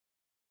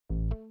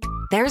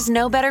There's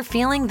no better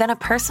feeling than a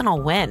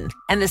personal win.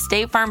 And the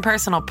State Farm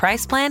Personal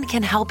Price Plan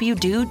can help you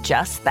do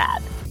just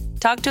that.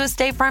 Talk to a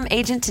State Farm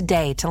agent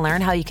today to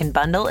learn how you can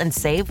bundle and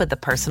save with the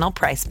Personal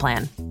Price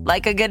Plan.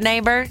 Like a good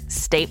neighbor,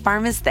 State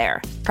Farm is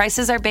there.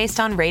 Prices are based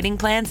on rating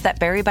plans that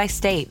vary by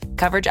state.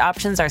 Coverage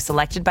options are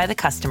selected by the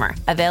customer.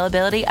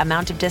 Availability,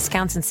 amount of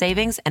discounts and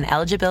savings, and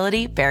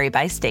eligibility vary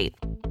by state.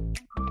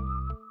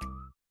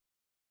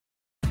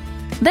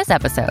 This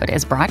episode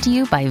is brought to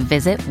you by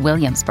Visit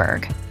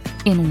Williamsburg.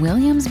 In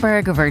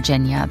Williamsburg,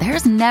 Virginia,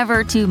 there's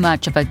never too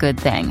much of a good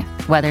thing.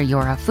 Whether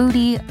you're a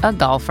foodie, a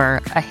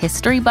golfer, a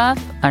history buff,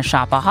 a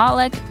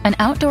shopaholic, an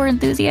outdoor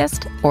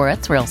enthusiast, or a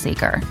thrill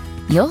seeker,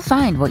 you'll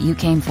find what you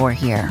came for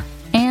here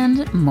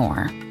and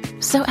more.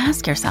 So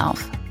ask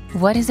yourself,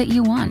 what is it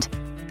you want?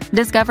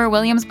 Discover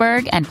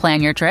Williamsburg and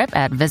plan your trip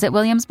at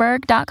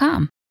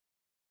visitwilliamsburg.com.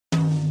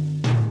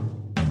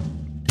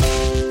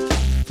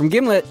 From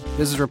Gimlet,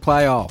 this is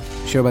Reply All,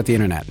 a show about the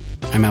internet.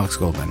 I'm Alex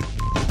Goldman.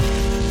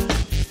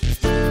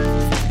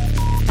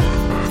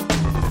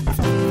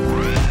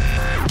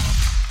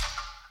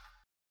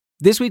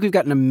 This week, we've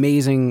got an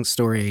amazing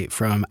story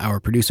from our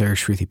producer,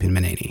 Shruti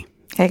Pinmaneni.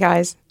 Hey,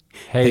 guys.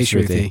 Hey,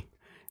 Shruti.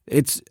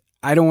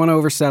 I don't want to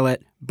oversell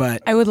it,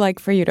 but... I would like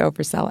for you to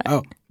oversell it.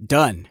 Oh,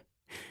 done.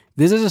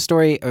 This is a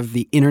story of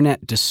the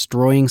internet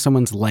destroying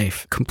someone's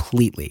life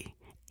completely.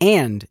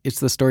 And it's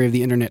the story of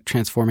the internet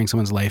transforming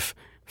someone's life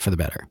for the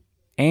better.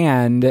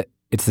 And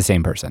it's the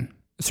same person.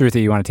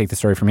 Shruti, you want to take the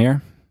story from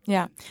here?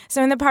 Yeah.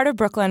 So in the part of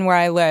Brooklyn where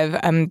I live,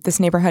 this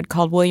neighborhood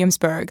called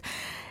Williamsburg,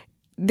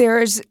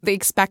 there's the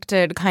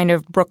expected kind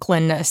of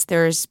Brooklynness.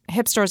 There's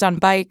hipsters on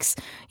bikes,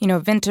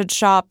 vintage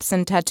shops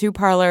and tattoo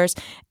parlors.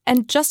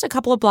 And just a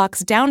couple of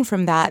blocks down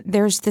from that,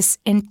 there's this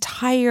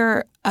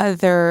entire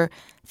other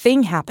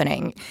thing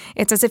happening.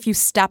 It's as if you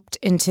stepped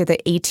into the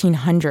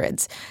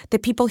 1800s. The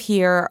people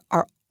here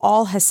are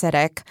all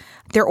Hasidic.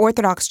 They're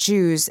Orthodox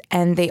Jews,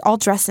 and they all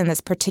dress in this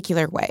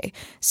particular way.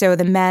 So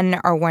the men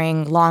are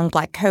wearing long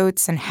black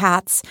coats and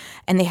hats,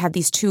 and they have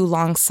these two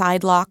long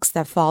side locks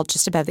that fall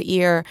just above the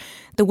ear.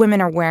 The women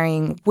are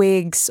wearing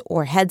wigs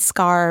or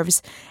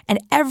headscarves, and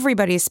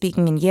everybody is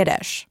speaking in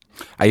Yiddish.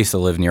 I used to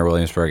live near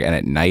Williamsburg, and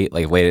at night,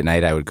 like late at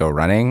night, I would go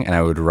running, and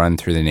I would run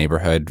through the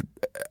neighborhood,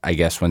 I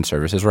guess, when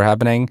services were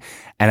happening.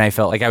 And I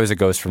felt like I was a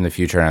ghost from the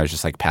future, and I was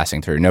just like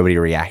passing through. Nobody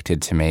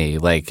reacted to me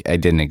like I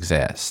didn't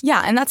exist.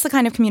 Yeah, and that's the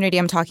kind of community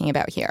I'm talking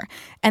about here.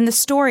 And the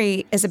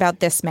story is about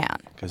this man.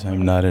 Because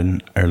I'm not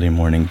an early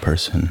morning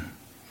person.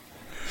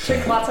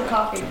 Drink lots of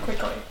coffee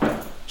quickly.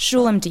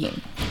 Shulam Dean.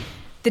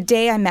 The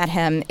day I met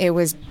him, it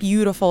was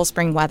beautiful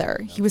spring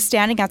weather. He was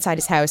standing outside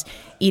his house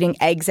eating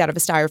eggs out of a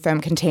styrofoam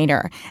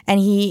container, and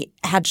he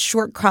had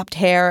short cropped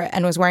hair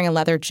and was wearing a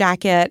leather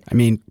jacket. I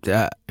mean,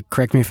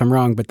 correct me if I'm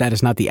wrong, but that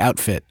is not the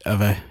outfit of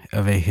a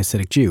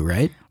Hasidic Jew,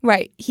 right?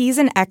 Right. He's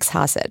an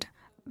ex-Hasid.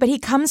 But he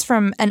comes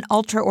from an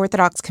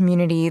ultra-Orthodox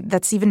community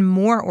that's even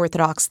more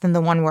Orthodox than the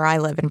one where I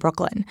live in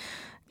Brooklyn.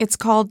 It's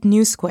called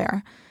New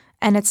Square,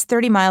 and it's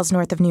 30 miles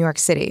north of New York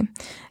City.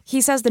 He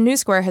says the New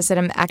Square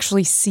Hasidim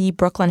actually see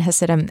Brooklyn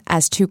Hasidim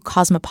as too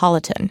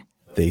cosmopolitan.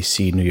 They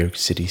see New York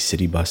City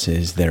city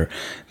buses. They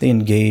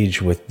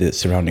engage with the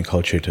surrounding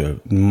culture to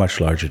a much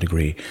larger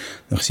degree.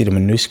 The Hasidim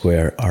in New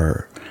Square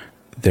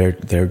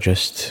they're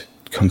just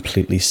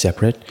completely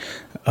separate.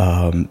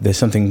 There's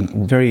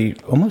something very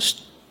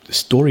almost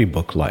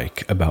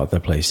storybook-like about the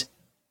place.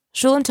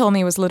 Shulam told me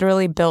it was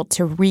literally built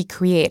to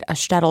recreate a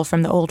shtetl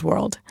from the old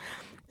world.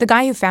 The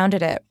guy who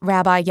founded it,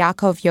 Rabbi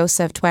Yaakov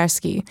Yosef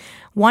Twersky,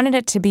 wanted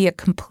it to be a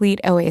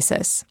complete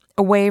oasis,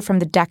 away from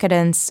the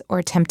decadence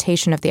or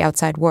temptation of the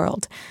outside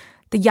world.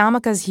 The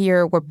yarmulkes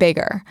here were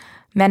bigger.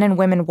 Men and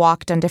women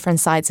walked on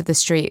different sides of the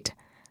street.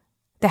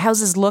 The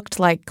houses looked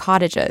like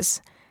cottages,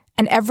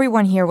 and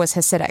everyone here was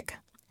Hasidic.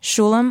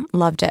 Shulam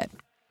loved it.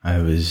 I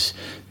was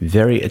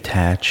very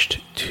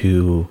attached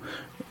to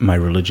my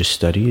religious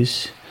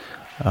studies.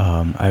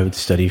 I would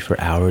study for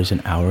hours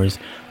and hours.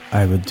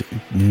 I would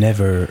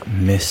never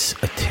miss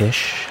a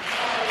tish.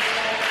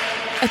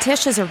 A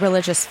tish is a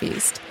religious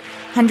feast.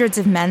 Hundreds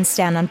of men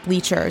stand on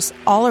bleachers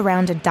all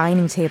around a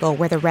dining table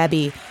where the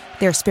Rebbe,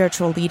 their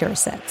spiritual leader,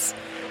 sits.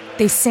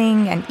 They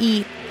sing and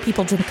eat.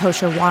 People drink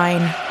kosher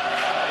wine.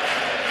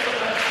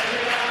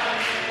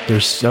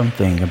 There's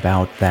something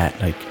about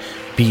that, like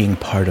being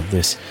part of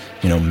this,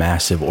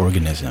 massive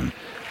organism.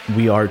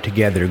 We are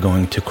together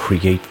going to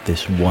create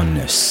this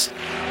oneness.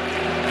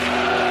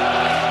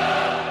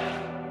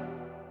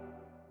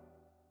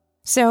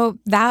 So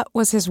that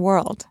was his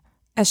world,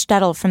 a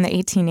shtetl from the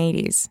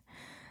 1880s.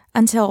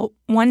 Until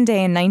one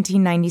day in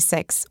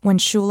 1996, when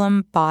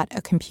Shulam bought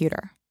a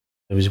computer.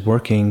 I was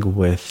working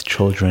with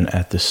children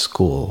at the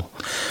school.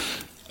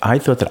 I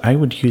thought that I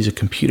would use a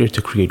computer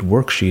to create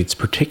worksheets,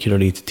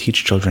 particularly to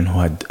teach children who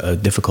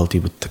had difficulty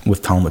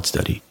with Talmud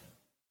study.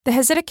 The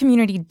Hasidic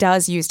community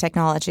does use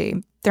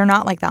technology. They're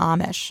not like the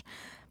Amish.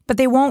 But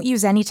they won't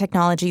use any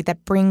technology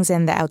that brings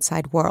in the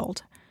outside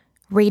world.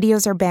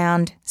 Radios are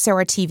banned, so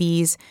are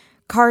TVs.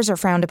 Cars are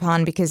frowned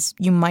upon because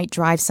you might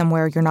drive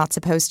somewhere you're not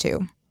supposed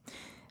to.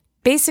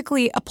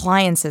 Basically,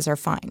 appliances are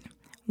fine.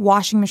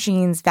 washing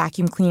machines,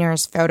 vacuum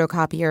cleaners,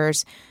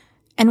 photocopiers.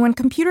 And when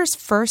computers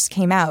first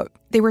came out,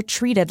 they were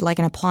treated like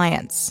an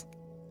appliance.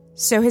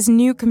 So his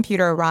new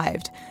computer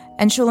arrived,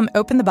 and Shulam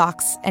opened the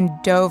box and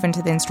dove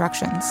into the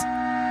instructions.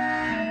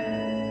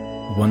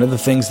 One of the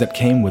things that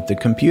came with the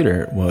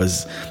computer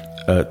was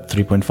a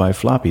 3.5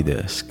 floppy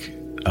disk,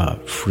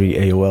 free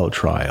AOL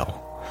trial.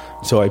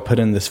 So I put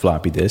in this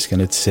floppy disk,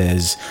 and it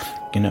says,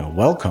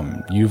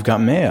 welcome, you've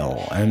got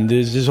mail, and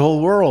there's this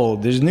whole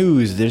world, there's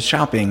news, there's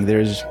shopping,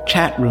 there's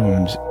chat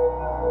rooms.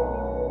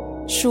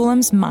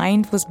 Shulam's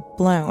mind was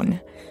blown.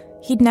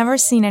 He'd never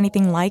seen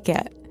anything like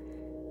it.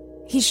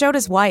 He showed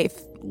his wife,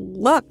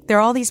 look, there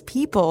are all these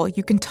people,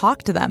 you can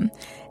talk to them.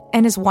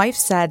 And his wife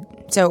said,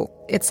 so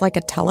it's like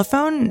a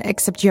telephone,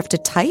 except you have to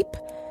type?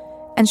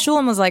 And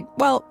Shulam was like,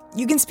 well,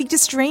 you can speak to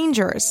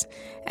strangers.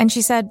 And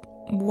she said,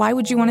 why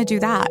would you want to do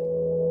that?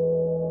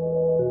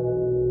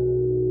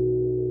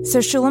 So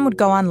Shulam would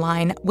go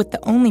online with the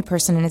only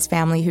person in his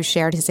family who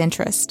shared his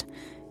interest,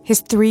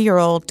 his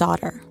 3-year-old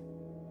daughter.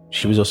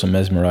 She was also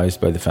mesmerized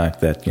by the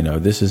fact that,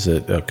 this is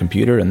a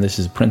computer and this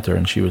is a printer.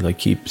 And she would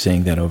keep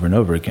saying that over and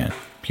over again.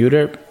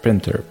 Computer,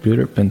 printer,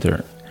 computer,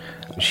 printer.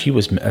 She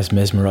was as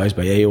mesmerized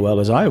by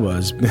AOL as I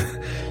was.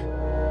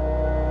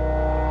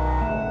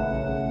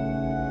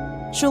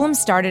 Shulam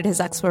started his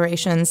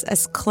explorations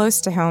as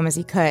close to home as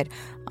he could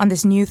on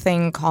this new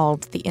thing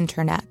called the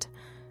internet,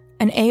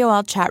 an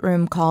AOL chat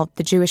room called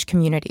the Jewish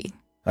Community.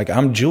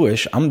 I'm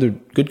Jewish, I'm the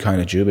good kind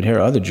of Jew, but here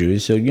are other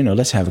Jews, so,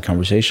 let's have a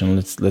conversation,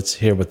 let's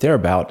hear what they're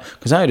about.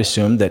 Because I had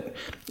assumed that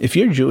if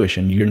you're Jewish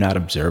and you're not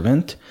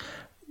observant,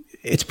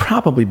 it's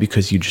probably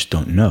because you just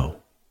don't know.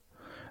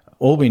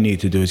 All we need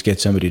to do is get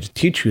somebody to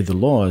teach you the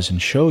laws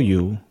and show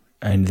you,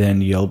 and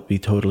then you'll be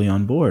totally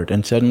on board.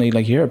 And suddenly,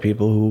 here are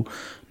people who,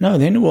 no,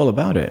 they knew all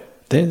about it.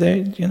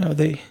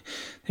 They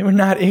were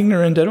not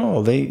ignorant at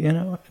all.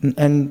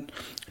 And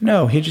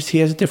no, he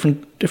has a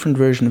different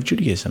version of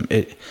Judaism.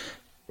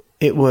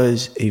 It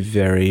was a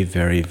very,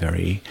 very,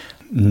 very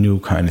new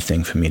kind of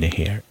thing for me to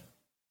hear.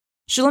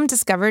 Shulam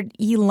discovered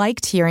he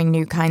liked hearing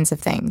new kinds of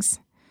things,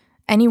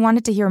 and he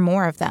wanted to hear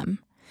more of them,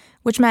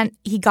 which meant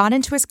he got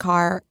into his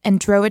car and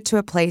drove it to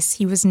a place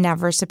he was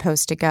never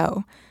supposed to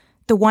go,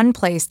 the one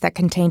place that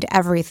contained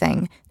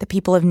everything the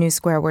people of New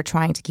Square were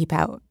trying to keep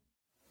out.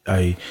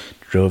 I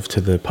drove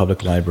to the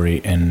public library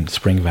in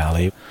Spring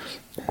Valley,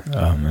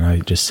 and I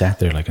just sat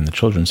there in the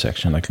children's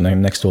section,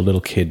 next to a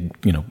little kid,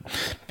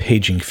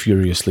 paging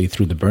furiously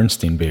through the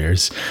Bernstein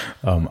Bears.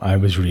 I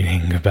was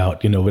reading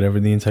about, whatever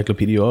the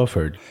encyclopedia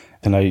offered.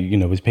 And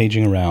I, was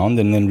paging around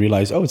and then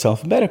realized, it's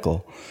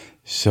alphabetical.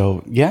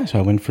 So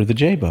I went for the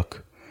J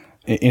book.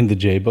 In the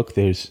J book,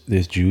 there's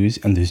Jews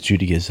and there's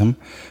Judaism.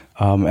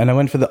 And I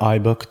went for the I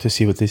book to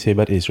see what they say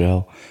about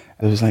Israel.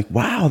 I was like,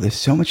 wow, there's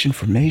so much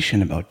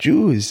information about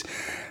Jews.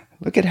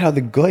 Look at how the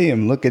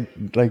Goyim,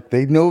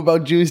 they know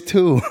about Jews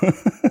too.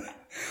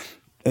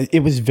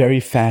 It was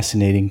very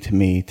fascinating to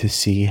me to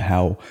see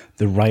how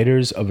the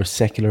writers of a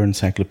secular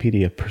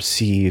encyclopedia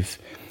perceive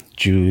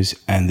Jews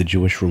and the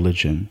Jewish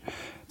religion.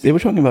 They were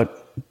talking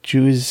about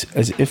Jews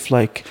as if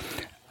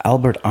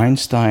Albert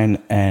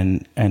Einstein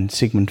and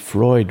Sigmund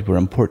Freud were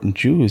important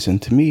Jews. And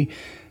to me,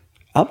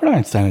 Albert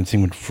Einstein and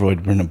Sigmund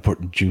Freud were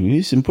important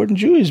Jews. Important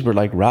Jews were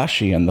like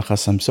Rashi and the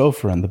Chassam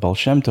Sofer and the Baal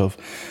Shem Tov.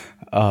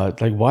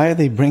 Why are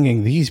they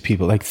bringing these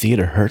people?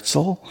 Theodor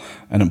Herzl,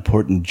 an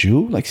important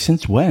Jew?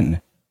 Since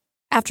when?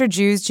 After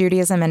Jews,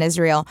 Judaism, and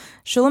Israel,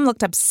 Shulam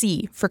looked up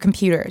C for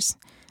computers.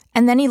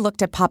 And then he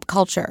looked at pop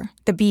culture,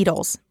 the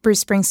Beatles,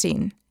 Bruce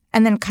Springsteen,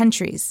 and then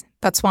countries,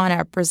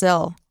 Botswana,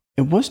 Brazil.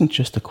 It wasn't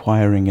just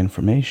acquiring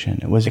information.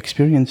 It was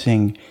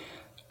experiencing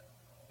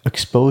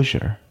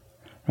exposure,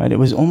 right? It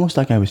was almost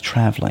like I was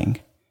traveling.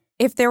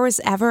 If there was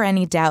ever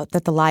any doubt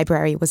that the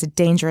library was a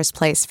dangerous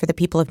place for the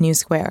people of New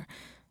Square,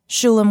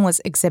 Shulam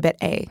was Exhibit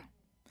A.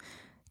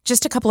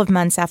 Just a couple of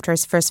months after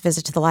his first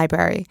visit to the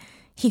library,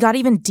 he got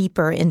even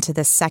deeper into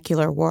this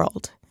secular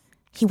world.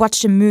 He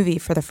watched a movie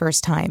for the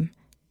first time,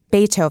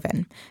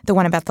 Beethoven, the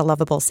one about the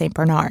lovable St.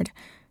 Bernard.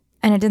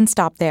 And it didn't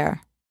stop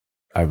there.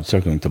 I would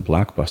start going to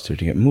Blockbuster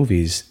to get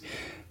movies.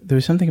 There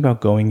was something about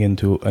going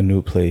into a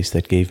new place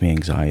that gave me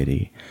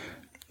anxiety.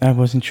 I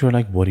wasn't sure,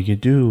 what do you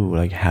do?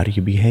 How do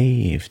you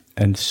behave?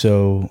 And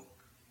so,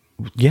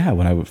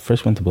 when I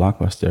first went to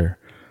Blockbuster,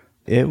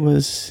 it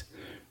was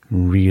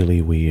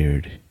really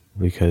weird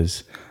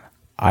because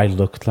I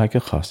looked like a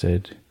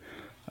chassid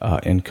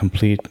in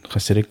complete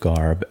chassidic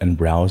garb and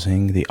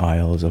browsing the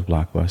aisles of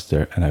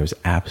Blockbuster, and I was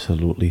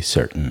absolutely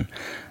certain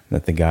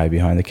that the guy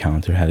behind the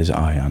counter had his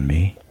eye on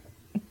me.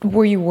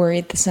 Were you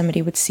worried that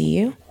somebody would see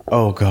you?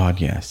 Oh, God,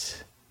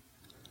 yes.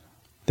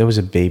 There was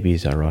a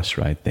Babies R Us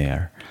right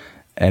there,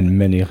 and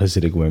many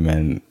Hasidic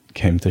women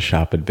came to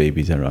shop at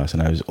Babies R Us,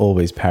 and I was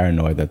always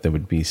paranoid that there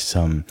would be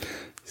some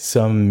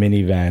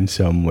minivan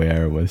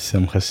somewhere with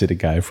some Hasidic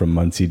guy from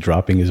Muncie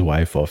dropping his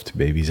wife off to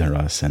Babies R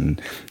Us,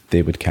 and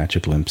they would catch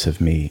a glimpse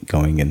of me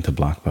going into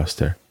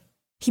Blockbuster.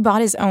 He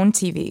bought his own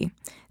TV,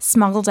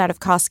 smuggled out of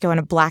Costco in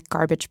a black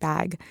garbage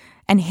bag,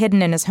 and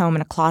hidden in his home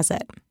in a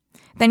closet.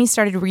 Then he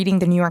started reading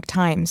the New York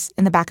Times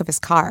in the back of his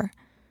car.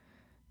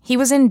 He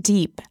was in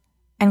deep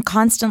and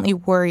constantly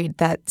worried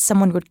that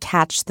someone would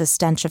catch the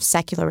stench of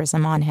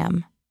secularism on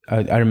him.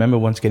 I remember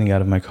once getting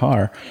out of my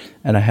car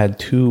and I had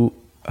two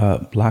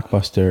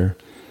Blockbuster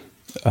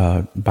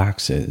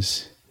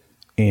boxes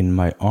in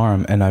my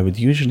arm, and I would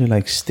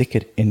usually stick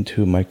it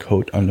into my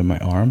coat under my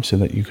arm so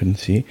that you couldn't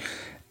see.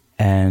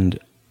 And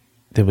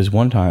there was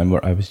one time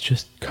where I was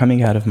just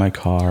coming out of my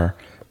car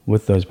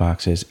with those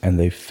boxes and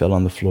they fell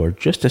on the floor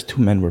just as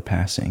two men were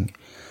passing.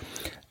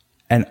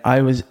 And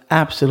I was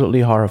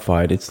absolutely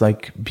horrified. It's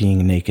like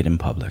being naked in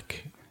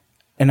public.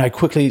 And I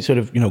quickly sort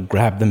of,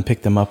 grabbed them,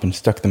 picked them up and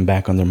stuck them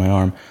back under my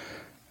arm.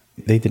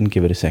 They didn't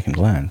give it a second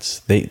glance.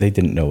 They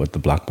didn't know what the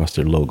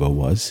Blockbuster logo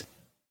was.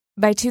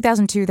 By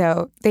 2002,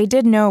 though, they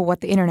did know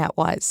what the internet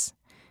was.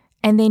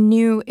 And they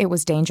knew it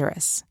was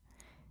dangerous.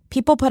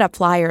 People put up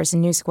flyers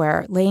in New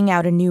Square laying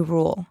out a new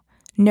rule: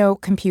 no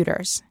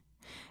computers.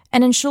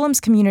 And in Shulam's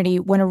community,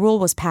 when a rule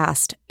was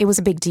passed, it was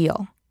a big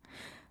deal.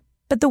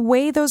 But the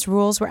way those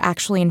rules were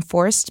actually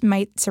enforced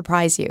might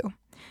surprise you.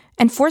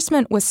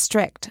 Enforcement was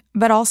strict,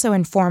 but also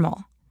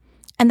informal.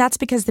 And that's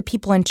because the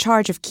people in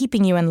charge of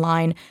keeping you in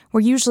line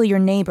were usually your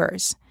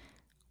neighbors,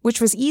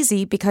 which was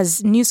easy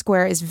because New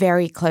Square is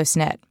very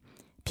close-knit.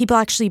 People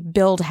actually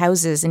build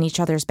houses in each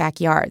other's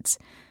backyards.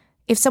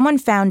 If someone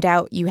found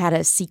out you had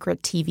a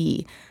secret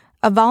TV,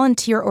 a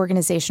volunteer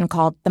organization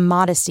called the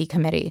Modesty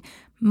Committee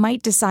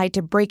might decide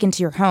to break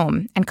into your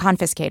home and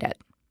confiscate it.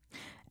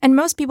 And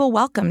most people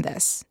welcomed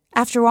this.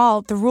 After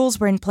all, the rules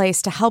were in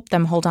place to help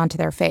them hold on to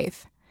their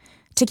faith,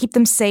 to keep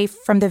them safe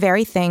from the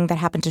very thing that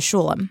happened to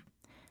Shulam.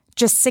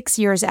 Just 6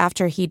 years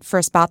after he'd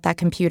first bought that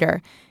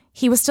computer,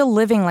 he was still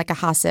living like a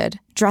Hasid,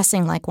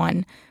 dressing like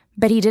one,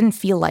 but he didn't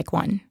feel like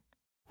one.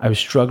 I was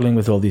struggling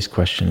with all these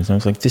questions. And I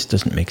was like, this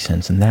doesn't make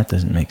sense and that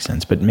doesn't make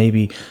sense. But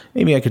maybe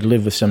I could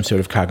live with some sort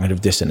of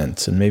cognitive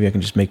dissonance and maybe I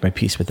can just make my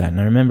peace with that. And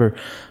I remember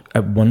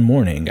one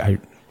morning, I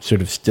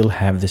sort of still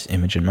have this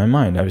image in my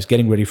mind. I was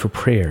getting ready for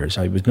prayers.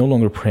 I was no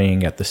longer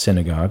praying at the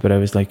synagogue, but I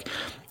was like,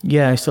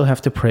 yeah, I still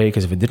have to pray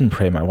because if I didn't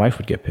pray, my wife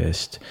would get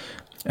pissed.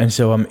 And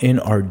so I'm in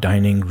our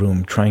dining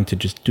room trying to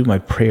just do my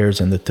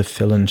prayers and the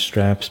tefillin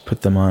straps,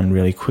 put them on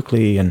really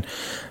quickly and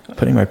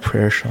putting my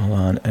prayer shawl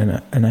on.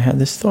 And I had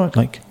this thought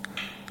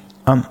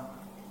I'm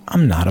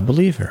not a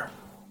believer.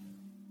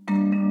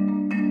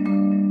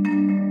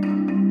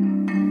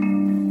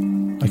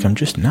 I'm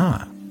just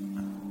not.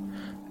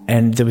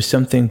 And there was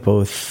something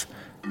both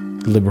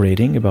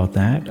liberating about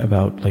that,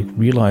 about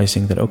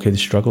realizing that, okay, the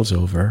struggle's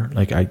over.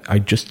 I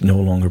just no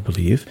longer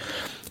believe.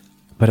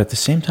 But at the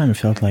same time, it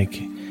felt like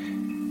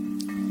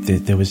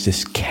there was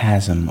this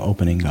chasm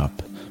opening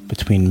up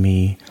between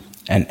me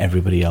and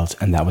everybody else.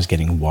 And that was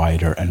getting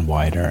wider and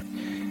wider.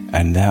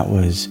 And that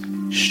was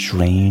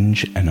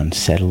strange and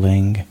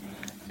unsettling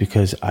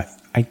because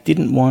I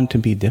didn't want to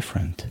be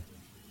different.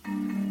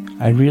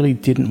 I really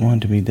didn't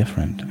want to be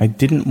different. I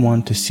didn't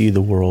want to see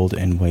the world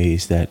in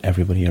ways that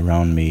everybody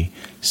around me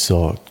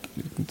saw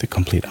the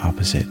complete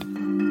opposite.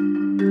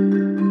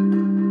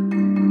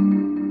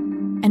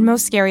 And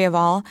most scary of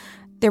all,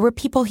 there were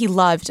people he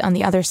loved on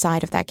the other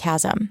side of that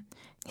chasm.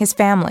 His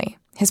family,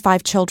 his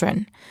 5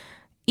 children.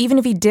 Even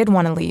if he did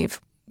want to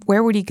leave,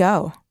 where would he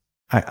go?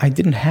 I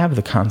didn't have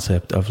the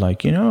concept of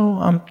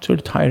I'm sort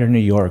of tired of New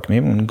York.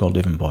 Maybe I'm going to go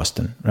live in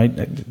Boston, right?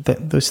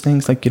 Those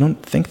things, you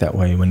don't think that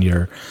way when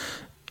you're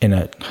in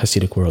a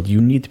Hasidic world.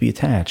 You need to be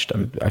attached.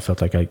 I felt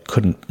like I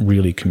couldn't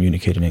really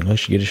communicate in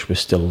English. Yiddish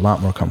was still a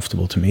lot more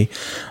comfortable to me.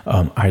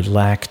 I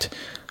lacked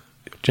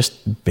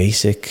just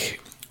basic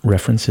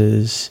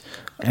references.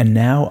 And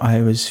now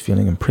I was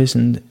feeling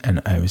imprisoned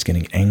and I was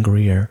getting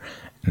angrier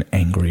and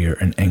angrier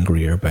and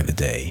angrier by the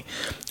day.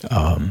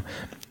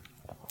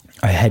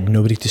 I had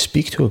nobody to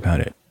speak to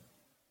about it.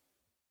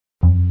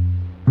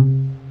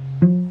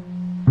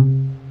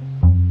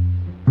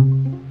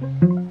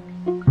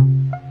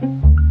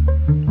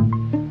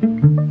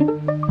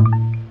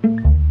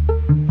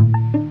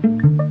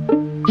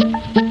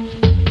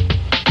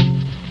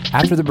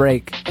 After the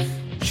break,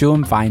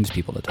 Shulam finds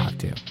people to talk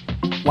to.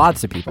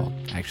 Lots of people,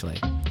 actually.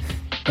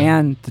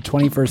 And the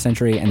 21st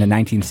century and the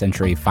 19th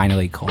century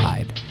finally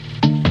collide.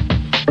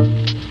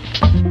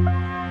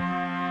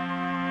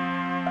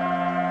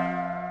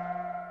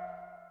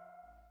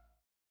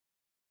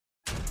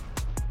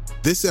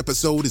 This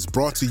episode is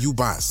brought to you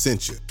by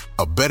Essentia.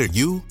 A better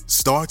you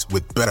starts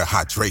with better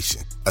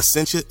hydration.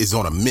 Essentia is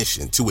on a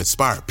mission to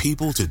inspire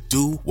people to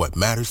do what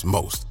matters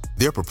most.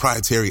 Their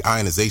proprietary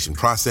ionization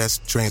process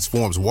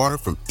transforms water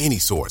from any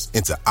source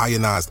into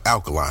ionized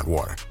alkaline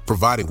water,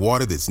 providing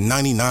water that's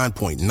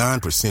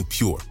 99.9%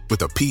 pure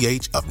with a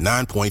pH of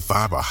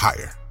 9.5 or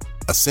higher.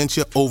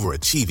 Essentia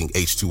overachieving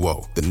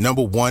H2O, the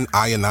 #1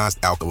 ionized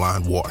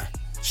alkaline water.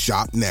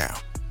 Shop now.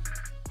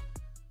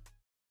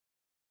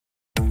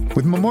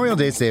 With Memorial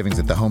Day savings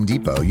at the Home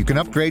Depot, you can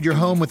upgrade your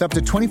home with up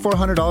to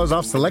 $2,400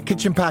 off select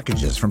kitchen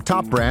packages from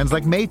top brands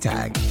like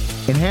Maytag.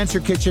 Enhance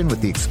your kitchen with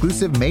the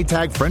exclusive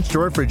Maytag French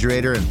door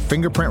refrigerator and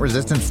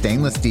fingerprint-resistant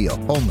stainless steel,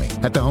 only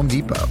at the Home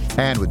Depot.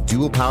 And with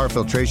dual power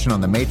filtration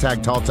on the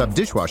Maytag Tall Tub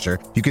dishwasher,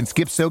 you can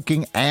skip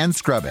soaking and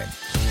scrubbing.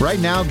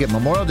 Right now, get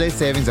Memorial Day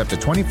savings up to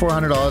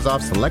 $2,400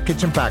 off select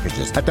kitchen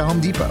packages at the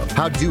Home Depot.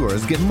 How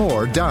doers get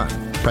more done.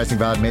 Pricing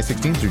valid May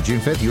 16th through June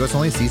 5th. U.S.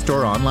 only. See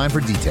store or online for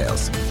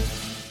details.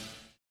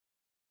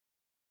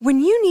 When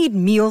you need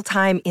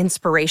mealtime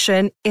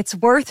inspiration, it's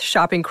worth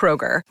shopping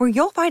Kroger, where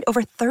you'll find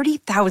over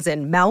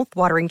 30,000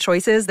 mouth-watering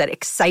choices that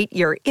excite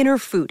your inner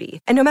foodie.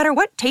 And no matter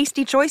what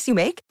tasty choice you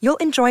make, you'll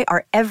enjoy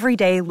our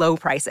everyday low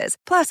prices,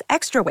 plus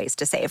extra ways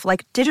to save,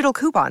 like digital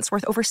coupons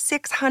worth over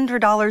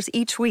 $600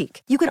 each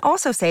week. You can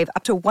also save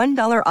up to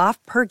 $1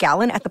 off per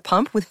gallon at the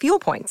pump with fuel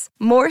points.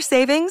 More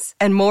savings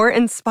and more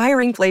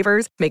inspiring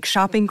flavors make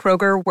shopping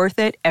Kroger worth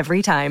it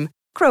every time.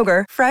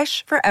 Kroger,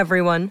 fresh for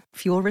everyone.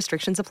 Fuel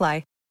restrictions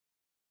apply.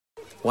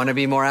 Want to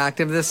be more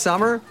active this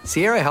summer?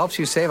 Sierra helps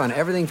you save on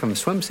everything from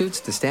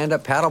swimsuits to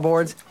stand-up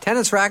paddleboards,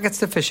 tennis rackets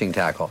to fishing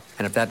tackle.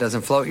 And if that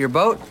doesn't float your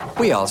boat,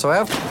 we also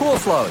have pool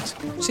floats.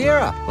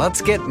 Sierra,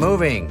 let's get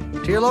moving.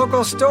 To your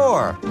local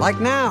store, like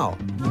now.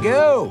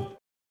 Go!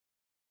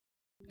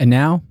 And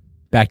now,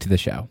 back to the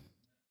show.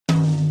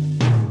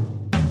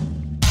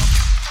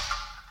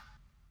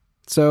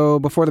 So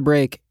before the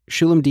break,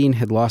 Shulam Dean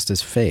had lost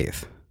his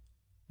faith,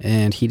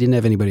 and he didn't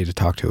have anybody to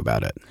talk to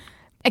about it.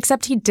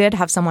 Except he did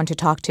have someone to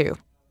talk to.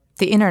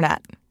 The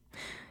internet.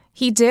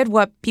 He did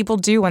what people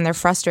do when they're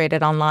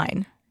frustrated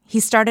online. He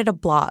started a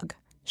blog,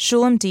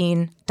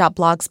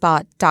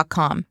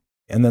 shulamdean.blogspot.com.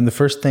 And then the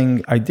first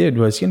thing I did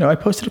was, I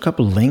posted a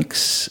couple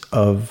links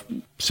of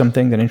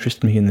something that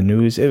interested me in the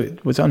news.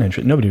 It was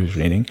uninteresting. Nobody was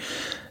reading.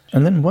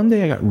 And then one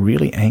day I got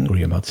really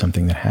angry about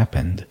something that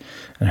happened.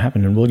 And it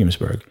happened in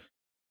Williamsburg.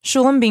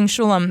 Shulam being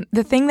Shulam,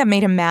 the thing that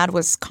made him mad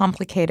was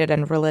complicated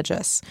and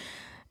religious.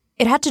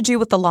 It had to do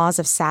with the laws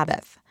of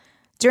Sabbath.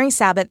 During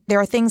Sabbath, there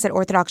are things that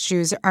Orthodox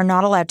Jews are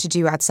not allowed to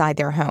do outside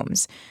their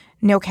homes.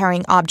 No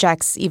carrying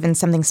objects, even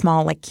something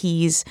small like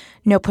keys,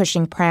 no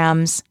pushing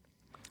prams.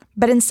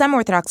 But in some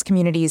Orthodox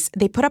communities,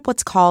 they put up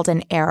what's called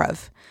an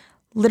eruv,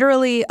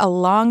 literally a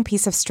long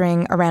piece of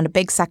string around a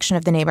big section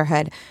of the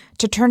neighborhood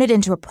to turn it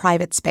into a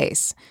private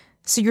space.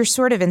 So you're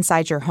sort of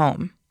inside your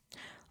home.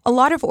 A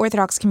lot of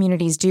Orthodox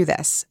communities do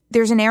this.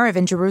 There's an eruv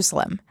in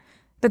Jerusalem.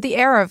 But the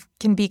eruv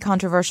can be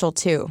controversial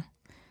too.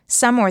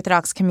 Some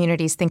Orthodox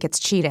communities think it's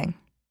cheating.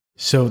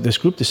 So this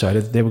group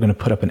decided that they were going to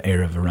put up an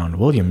eruv around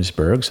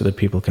Williamsburg so that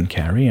people can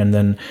carry. And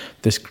then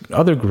this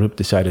other group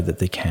decided that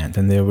they can't.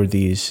 And there were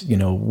these,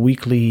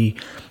 weekly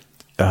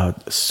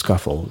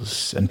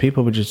scuffles. And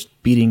people were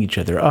just beating each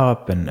other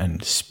up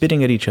and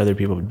spitting at each other.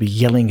 People would be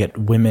yelling at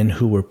women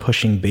who were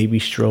pushing baby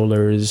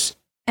strollers.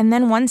 And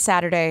then one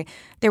Saturday,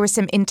 there was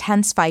some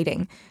intense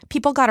fighting.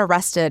 People got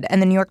arrested,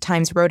 and the New York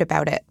Times wrote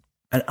about it.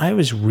 And I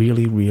was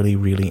really, really,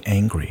 really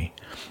angry.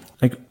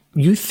 Like,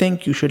 you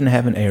think you shouldn't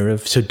have an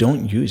eruv, so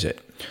don't use it.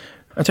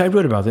 And so I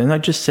wrote about it, and I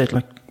just said,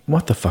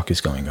 what the fuck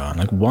is going on?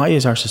 Why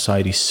is our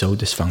society so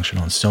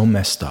dysfunctional and so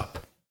messed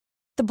up?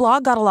 The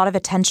blog got a lot of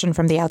attention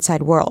from the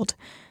outside world.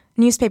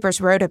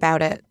 Newspapers wrote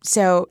about it,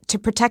 so to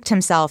protect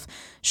himself,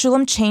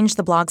 Shulam changed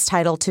the blog's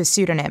title to a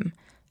pseudonym,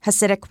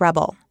 Hasidic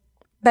Rebel.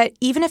 But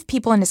even if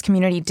people in his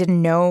community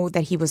didn't know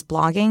that he was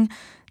blogging,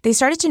 they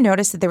started to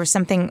notice that there was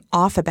something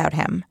off about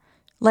him.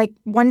 Like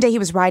one day he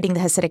was riding the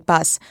Hasidic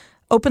bus,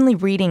 openly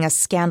reading a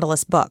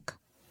scandalous book.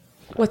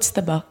 What's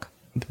the book?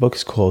 The book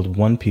is called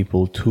One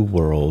People, Two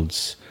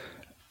Worlds.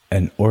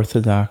 An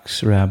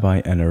Orthodox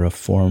rabbi and a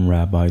Reform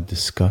rabbi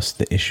discuss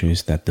the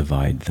issues that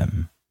divide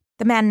them.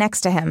 The man next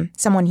to him,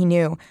 someone he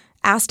knew,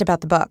 asked about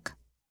the book.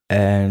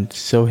 And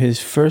so his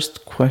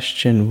first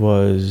question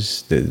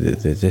was,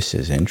 this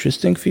is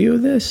interesting for you,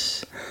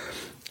 this?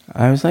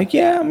 I was like,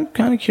 yeah, I'm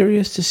kind of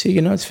curious to see,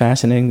 it's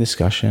fascinating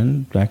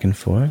discussion back and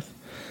forth.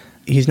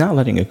 He's not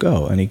letting it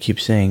go. And he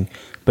keeps saying,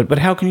 but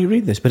how can you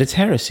read this? But it's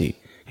heresy.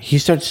 He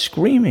starts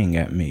screaming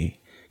at me,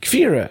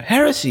 Kfira,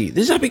 heresy,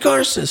 this is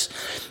apicorsis.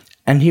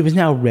 And he was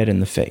now red in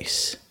the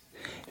face.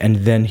 And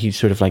then he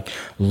sort of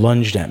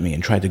lunged at me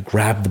and tried to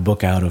grab the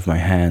book out of my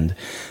hand.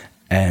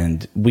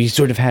 And we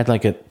sort of had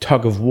a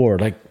tug of war,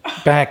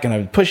 back, and I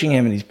was pushing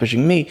him and he's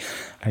pushing me.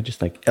 I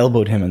just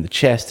elbowed him in the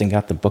chest and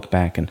got the book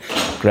back and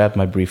grabbed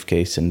my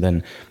briefcase and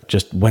then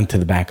just went to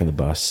the back of the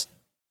bus.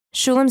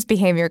 Shulam's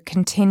behavior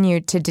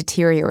continued to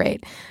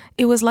deteriorate.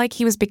 It was like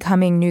he was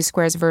becoming New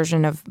Square's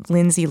version of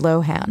Lindsay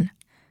Lohan.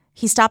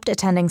 He stopped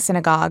attending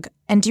synagogue,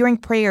 and during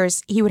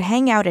prayers, he would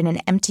hang out in an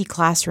empty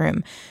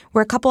classroom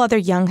where a couple other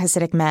young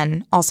Hasidic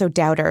men, also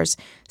doubters,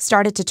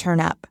 started to turn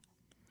up.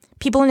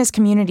 People in his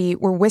community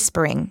were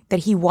whispering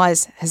that he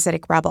was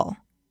Hasidic Rebel.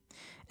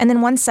 And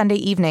then one Sunday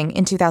evening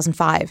in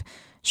 2005,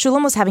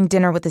 Shulam was having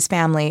dinner with his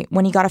family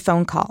when he got a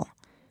phone call.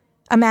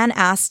 A man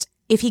asked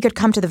if he could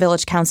come to the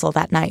village council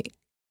that night.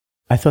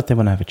 I thought they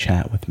would have a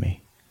chat with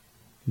me.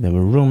 There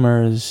were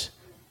rumors.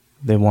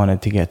 They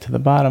wanted to get to the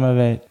bottom of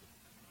it.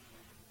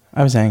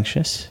 I was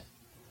anxious.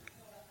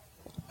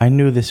 I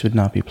knew this would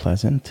not be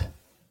pleasant.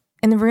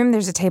 In the room,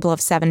 there's a table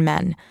of 7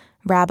 men,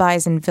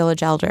 rabbis and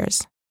village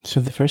elders. So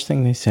the first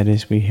thing they said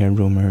is, we hear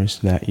rumors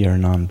that you're a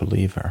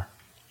non-believer.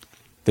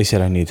 They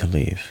said I need to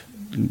leave.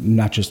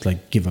 Not just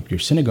like give up your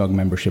synagogue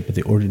membership, but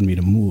they ordered me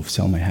to move,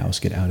 sell my house,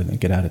 get out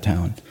of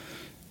town.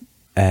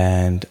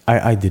 And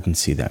I didn't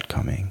see that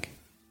coming.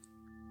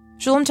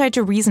 Shulam tried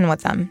to reason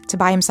with them to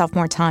buy himself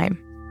more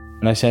time.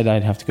 And I said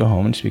I'd have to go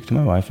home and speak to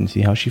my wife and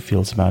see how she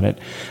feels about it.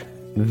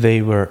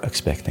 They were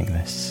expecting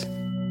this.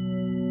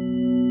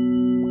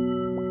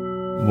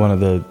 One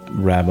of the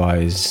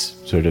rabbis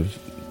sort of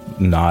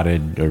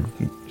nodded or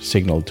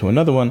signaled to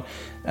another one,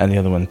 and the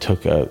other one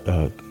took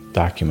a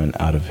document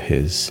out of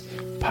his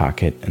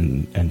pocket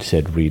and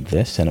said, read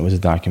this. And it was a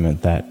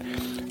document that,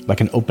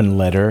 like an open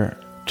letter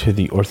to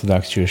the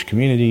Orthodox Jewish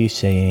community,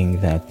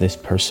 saying that this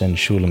person,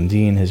 Shulam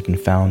Dean, has been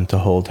found to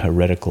hold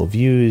heretical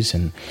views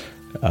and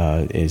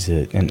is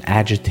an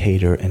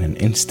agitator and an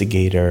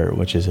instigator,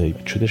 which is a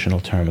traditional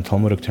term, a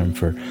Talmudic term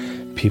for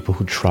people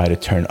who try to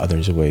turn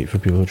others away, for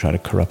people who try to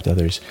corrupt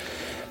others.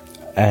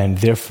 And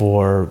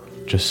therefore,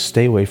 just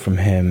stay away from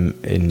him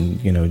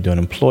and, don't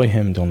employ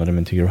him, don't let him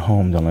into your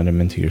home, don't let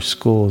him into your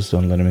schools,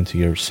 don't let him into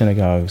your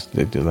synagogues,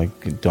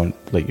 don't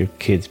let your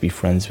kids be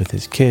friends with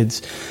his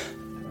kids.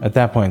 At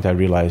that point, I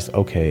realized,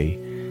 okay,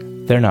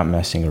 they're not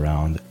messing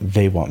around.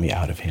 They want me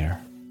out of here.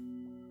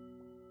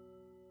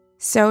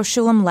 So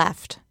Shulam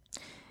left.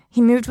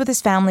 He moved with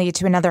his family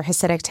to another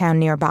Hasidic town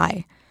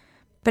nearby.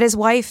 But his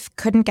wife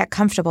couldn't get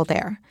comfortable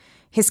there.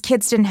 His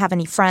kids didn't have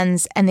any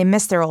friends, and they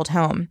missed their old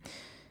home.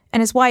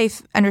 And his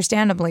wife,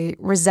 understandably,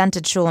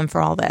 resented Shulam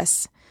for all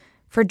this,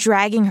 for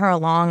dragging her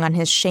along on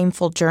his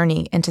shameful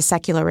journey into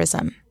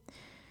secularism.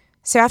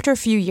 So after a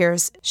few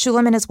years,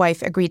 Shulam and his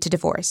wife agreed to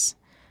divorce.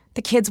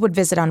 The kids would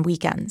visit on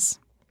weekends.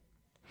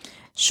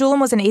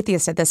 Shulam was an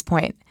atheist at this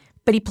point,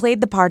 but he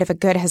played the part of a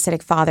good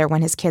Hasidic father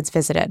when his kids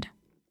visited.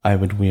 I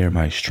would wear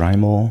my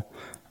shtreimel.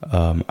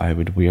 I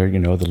would wear,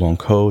 the long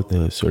coat,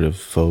 the sort of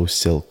faux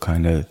silk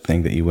kind of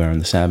thing that you wear on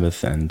the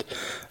Sabbath, and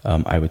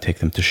I would take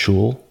them to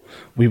shul.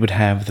 We would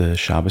have the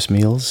Shabbos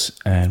meals,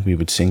 and we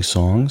would sing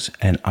songs,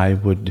 and I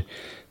would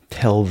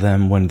tell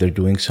them when they're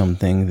doing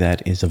something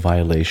that is a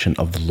violation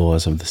of the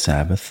laws of the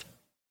Sabbath.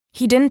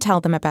 He didn't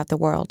tell them about the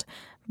world,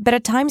 but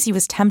at times he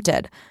was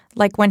tempted,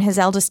 like when his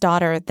eldest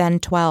daughter, then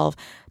 12,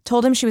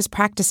 told him she was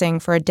practicing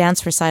for a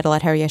dance recital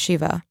at her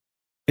yeshiva.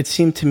 It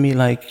seemed to me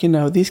like,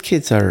 these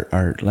kids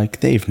are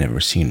like, they've never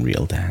seen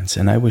real dance,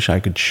 and I wish I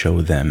could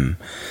show them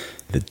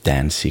the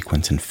dance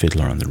sequence in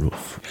Fiddler on the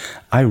Roof.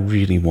 I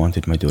really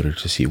wanted my daughter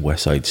to see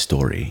West Side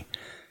Story.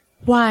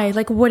 Why?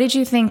 Like, what did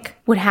you think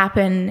would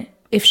happen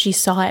if she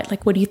saw it?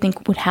 Like, what do you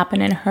think would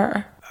happen in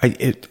her?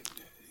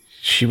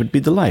 She would be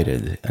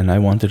delighted, and I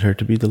wanted her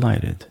to be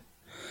delighted.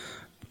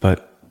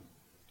 But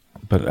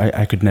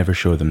I could never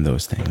show them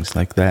those things.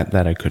 Like that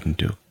I couldn't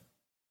do.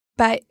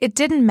 But it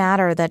didn't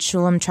matter that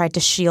Shulam tried to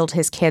shield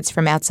his kids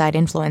from outside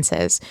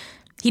influences.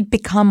 He'd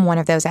become one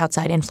of those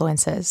outside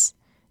influences.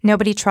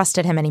 Nobody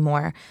trusted him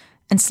anymore,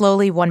 and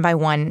slowly, one by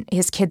one,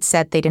 his kids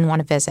said they didn't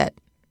want to visit.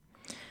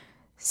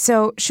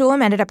 So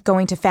Shulam ended up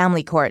going to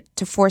family court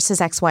to force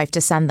his ex-wife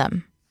to send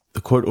them.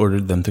 The court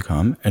ordered them to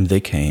come, and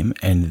they came,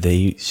 and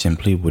they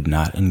simply would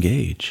not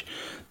engage.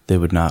 They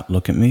would not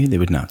look at me. They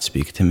would not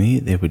speak to me.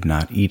 They would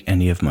not eat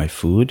any of my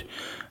food.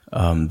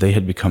 They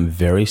had become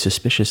very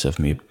suspicious of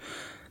me.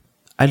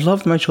 I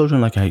loved my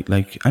children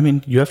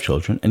you have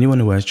children. Anyone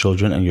who has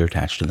children and you're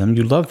attached to them,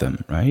 you love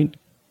them, right?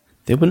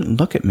 They wouldn't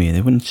look at me.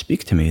 They wouldn't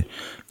speak to me.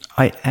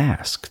 I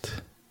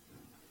asked,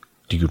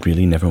 do you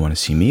really never want to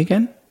see me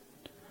again?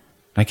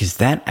 Like, is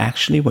that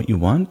actually what you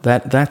want?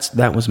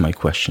 That was my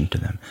question to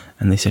them.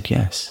 And they said,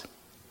 yes.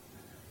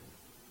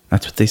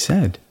 That's what they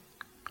said.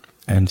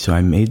 And so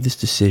I made this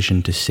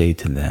decision to say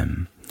to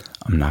them,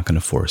 I'm not going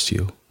to force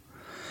you.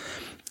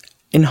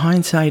 In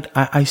hindsight,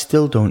 I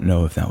still don't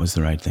know if that was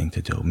the right thing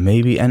to do.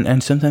 Maybe,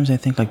 and sometimes I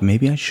think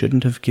maybe I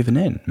shouldn't have given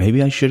in.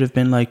 Maybe I should have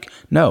been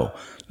no,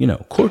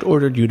 court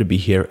ordered you to be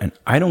here, and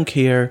I don't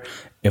care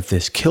if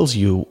this kills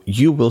you.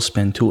 You will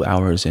spend 2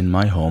 hours in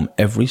my home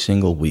every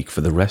single week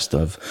for the rest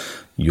of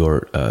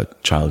your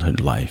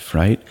childhood life,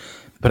 right?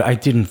 But I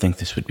didn't think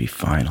this would be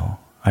final.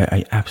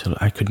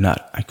 I could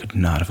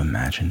not have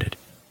imagined it.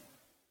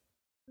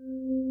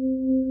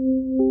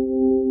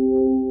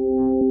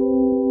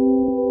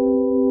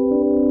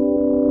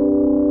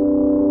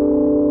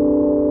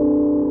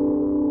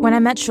 When I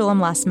met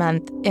Shulam last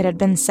month, it had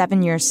been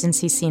 7 years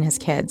since he's seen his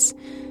kids.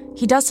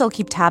 He does still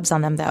keep tabs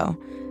on them, though.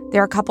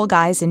 There are a couple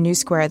guys in New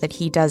Square that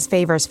he does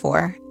favors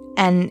for,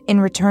 and in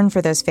return for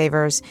those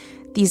favors,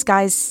 these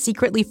guys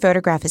secretly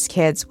photograph his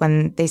kids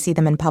when they see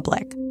them in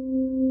public.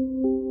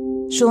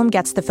 Shulam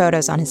gets the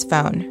photos on his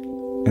phone.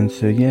 And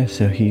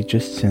so he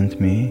just sent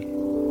me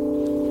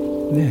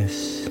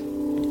this.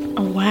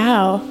 Oh,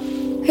 wow.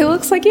 He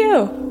looks like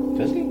you.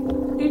 Does he?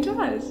 He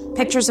does.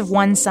 Pictures of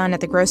one son at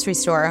the grocery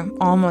store,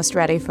 almost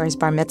ready for his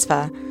bar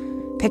mitzvah.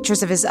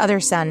 Pictures of his other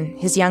son,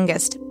 his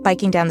youngest,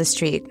 biking down the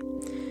street.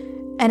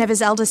 And of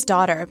his eldest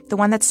daughter, the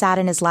one that sat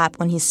in his lap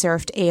when he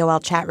surfed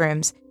AOL chat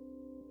rooms.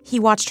 he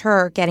watched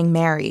her getting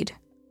married.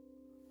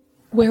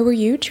 Where were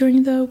you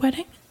during the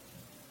wedding?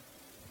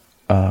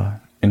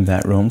 In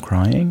that room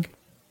crying.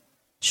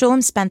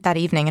 Shulam spent that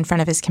evening in front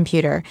of his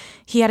computer.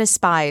 He had his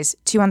spies,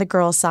 2 on the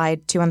girl's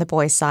side, 2 on the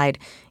boy's side,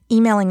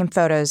 emailing him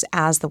photos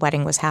as the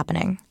wedding was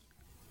happening.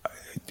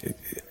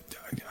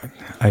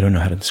 I don't know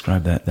how to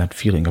describe that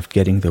feeling of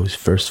getting those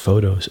first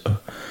photos of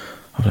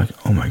like,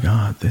 oh my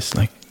God, this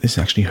is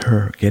actually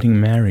her getting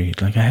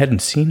married. Like, I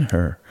hadn't seen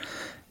her.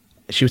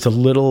 She was a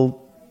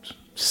little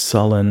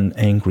sullen,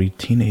 angry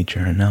teenager,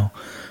 and now,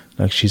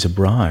 like, she's a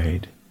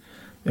bride.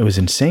 It was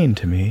insane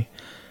to me.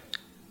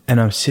 And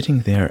I'm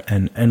sitting there,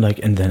 and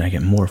then I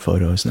get more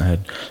photos,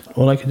 and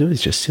all I could do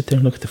is just sit there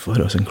and look at the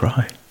photos and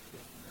cry.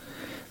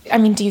 I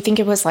mean, do you think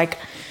it was like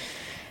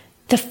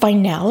the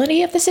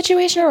finality of the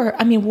situation, or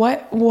I mean,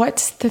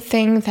 what's the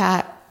thing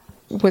that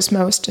was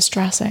most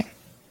distressing?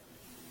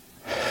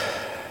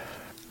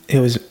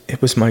 It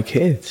was my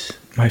kids,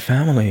 my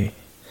family,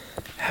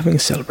 having a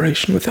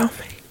celebration without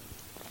me.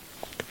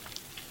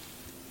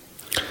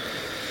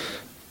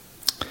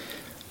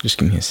 Just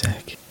give me a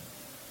sec.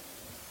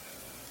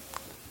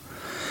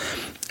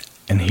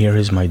 And here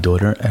is my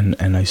daughter,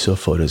 and I saw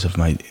photos of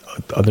my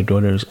other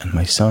daughters and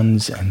my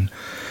sons, and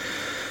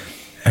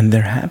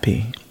they're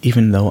happy,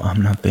 even though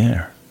I'm not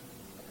there.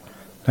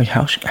 Like,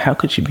 how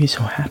could she be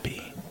so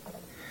happy?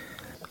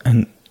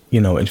 And,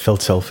 it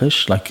felt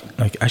selfish, like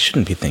I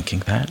shouldn't be thinking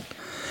that.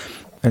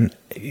 And,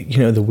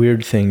 the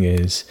weird thing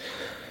is,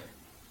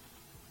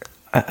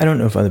 I don't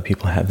know if other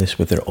people have this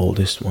with their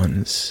oldest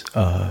ones.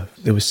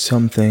 There was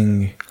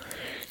something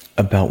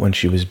about when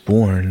she was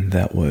born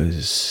that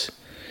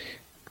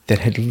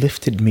had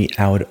lifted me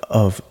out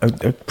of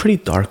a pretty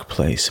dark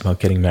place about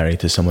getting married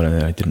to someone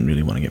that I didn't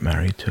really want to get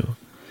married to.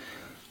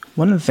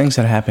 One of the things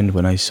that happened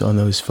when I saw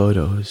those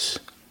photos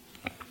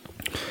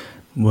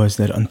was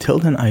that until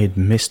then I had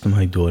missed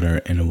my daughter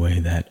in a way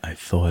that I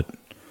thought,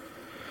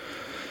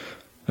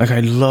 like,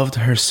 I loved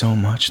her so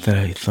much that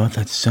I thought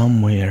that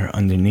somewhere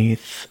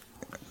underneath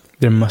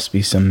there must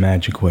be some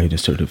magic way to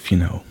sort of,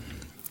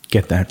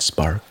 get that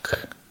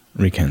spark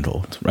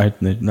rekindled, right?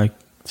 Like,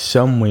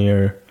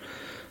 somewhere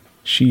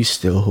she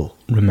still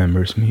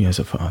remembers me as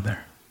a father.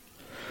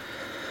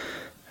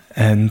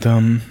 And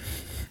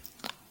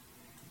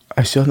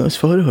I saw those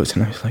photos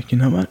and I was like, you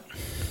know what?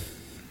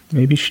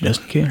 Maybe she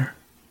doesn't care.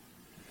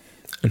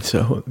 And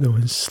so there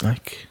was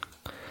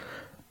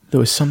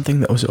something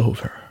that was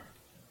over.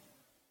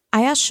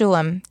 I asked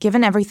Shulam,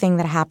 given everything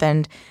that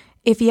happened,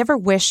 if he ever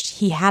wished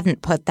he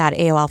hadn't put that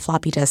AOL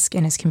floppy disk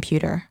in his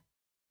computer.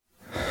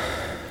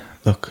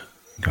 Look,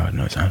 God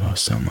knows I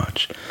lost so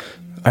much.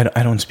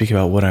 I don't speak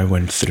about what I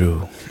went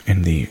through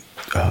in the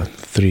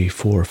 3,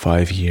 4,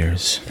 5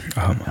 years.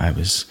 I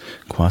was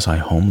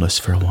quasi-homeless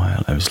for a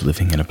while. I was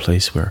living in a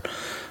place where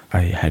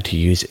I had to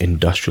use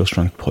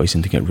industrial-strength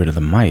poison to get rid of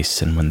the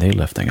mice, and when they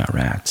left, I got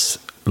rats,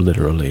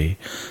 literally.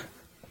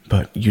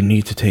 But you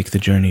need to take the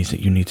journeys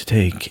that you need to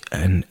take,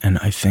 and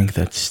I think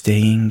that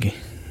staying...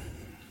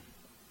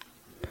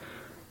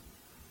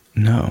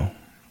 No,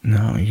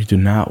 you do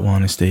not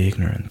want to stay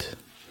ignorant.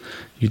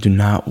 You do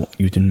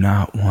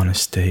not want to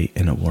stay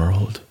in a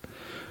world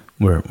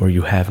where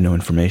you have no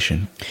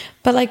information.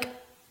 But, like,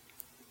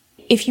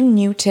 if you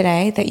knew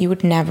today that you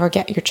would never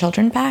get your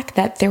children back,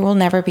 that there will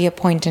never be a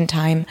point in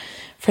time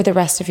for the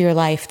rest of your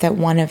life that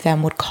one of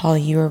them would call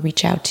you or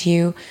reach out to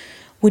you,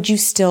 would you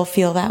still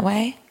feel that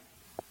way?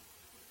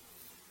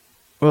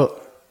 Well,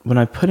 when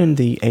I put in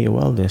the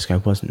AOL disk, I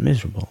wasn't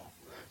miserable.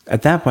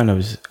 At that point,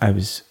 I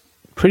was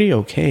pretty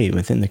okay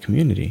within the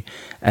community.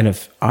 And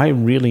if I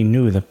really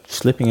knew that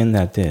slipping in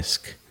that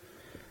disk,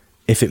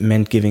 if it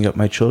meant giving up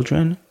my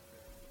children,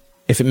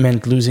 if it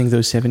meant losing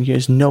those 7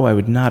 years, no, I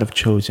would not have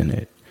chosen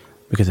it,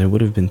 because I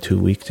would have been too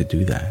weak to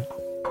do that.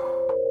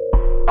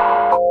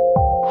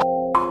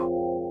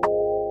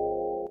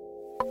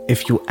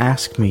 If you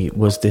ask me,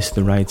 was this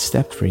the right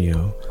step for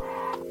you?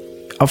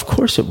 Of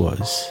course it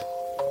was.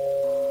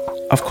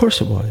 Of course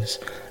it was.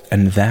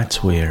 And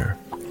that's where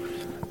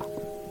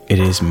it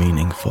is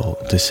meaningful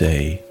to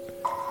say,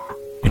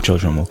 your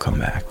children will come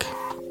back.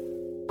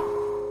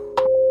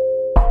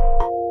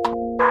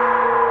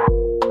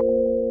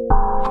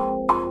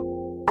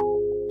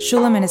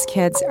 Shulam and his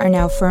kids are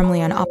now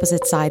firmly on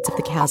opposite sides of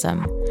the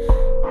chasm.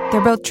 They're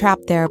both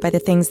trapped there by the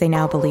things they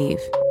now believe.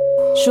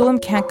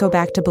 Shulam can't go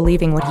back to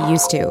believing what he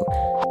used to,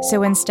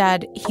 so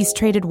instead, he's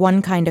traded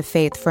one kind of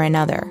faith for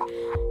another.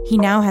 He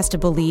now has to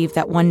believe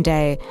that one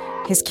day,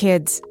 his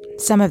kids,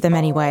 some of them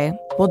anyway,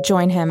 will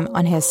join him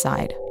on his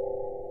side.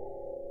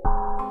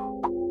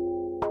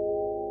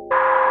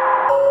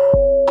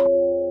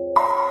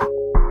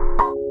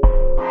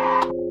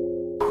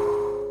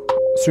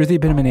 Shruti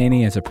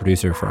Binamaneni is a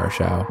producer for our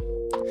show.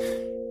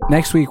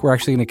 Next week, we're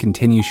actually going to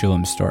continue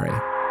Shulam's story.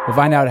 We'll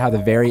find out how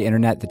the very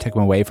internet that took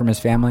him away from his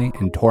family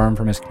and tore him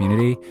from his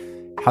community,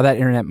 how that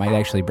internet might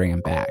actually bring him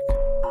back.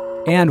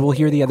 And we'll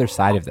hear the other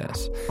side of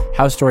this,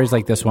 how stories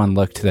like this one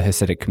look to the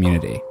Hasidic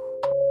community.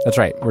 That's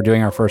right, we're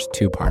doing our first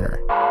two-parter.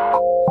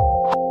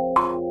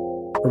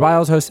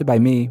 Revival is hosted by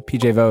me,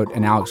 PJ Vogt,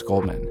 and Alex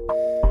Goldman.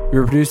 We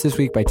were produced this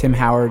week by Tim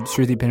Howard,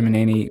 Shruti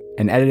Pinnamaneni,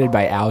 and edited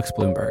by Alex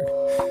Bloomberg.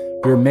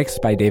 We were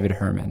mixed by David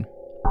Herman.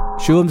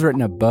 Shulam's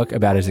written a book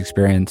about his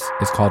experience.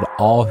 It's called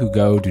All Who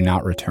Go Do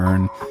Not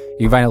Return.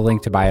 You can find a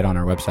link to buy it on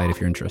our website if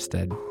you're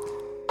interested.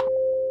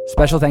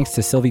 Special thanks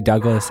to Sylvie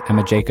Douglas,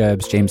 Emma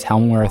Jacobs, James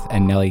Helmworth,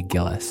 and Nellie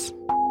Gillis.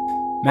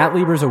 Matt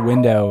Lieber's a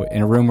window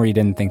in a room where you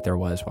didn't think there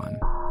was one.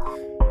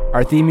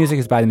 Our theme music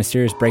is by the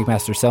mysterious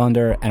Breakmaster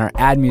Cylinder, and our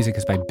ad music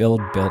is by Build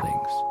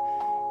Buildings.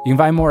 You can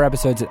find more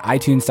episodes at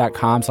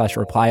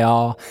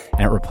itunes.com/replyall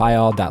and at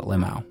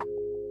replyall.limo.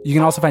 You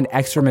can also find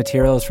extra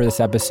materials for this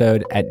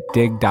episode at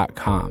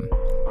dig.com.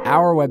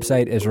 Our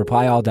website is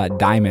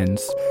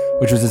replyall.diamonds,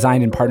 which was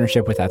designed in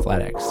partnership with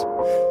Athletics.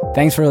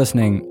 Thanks for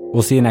listening.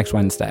 We'll see you next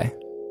Wednesday.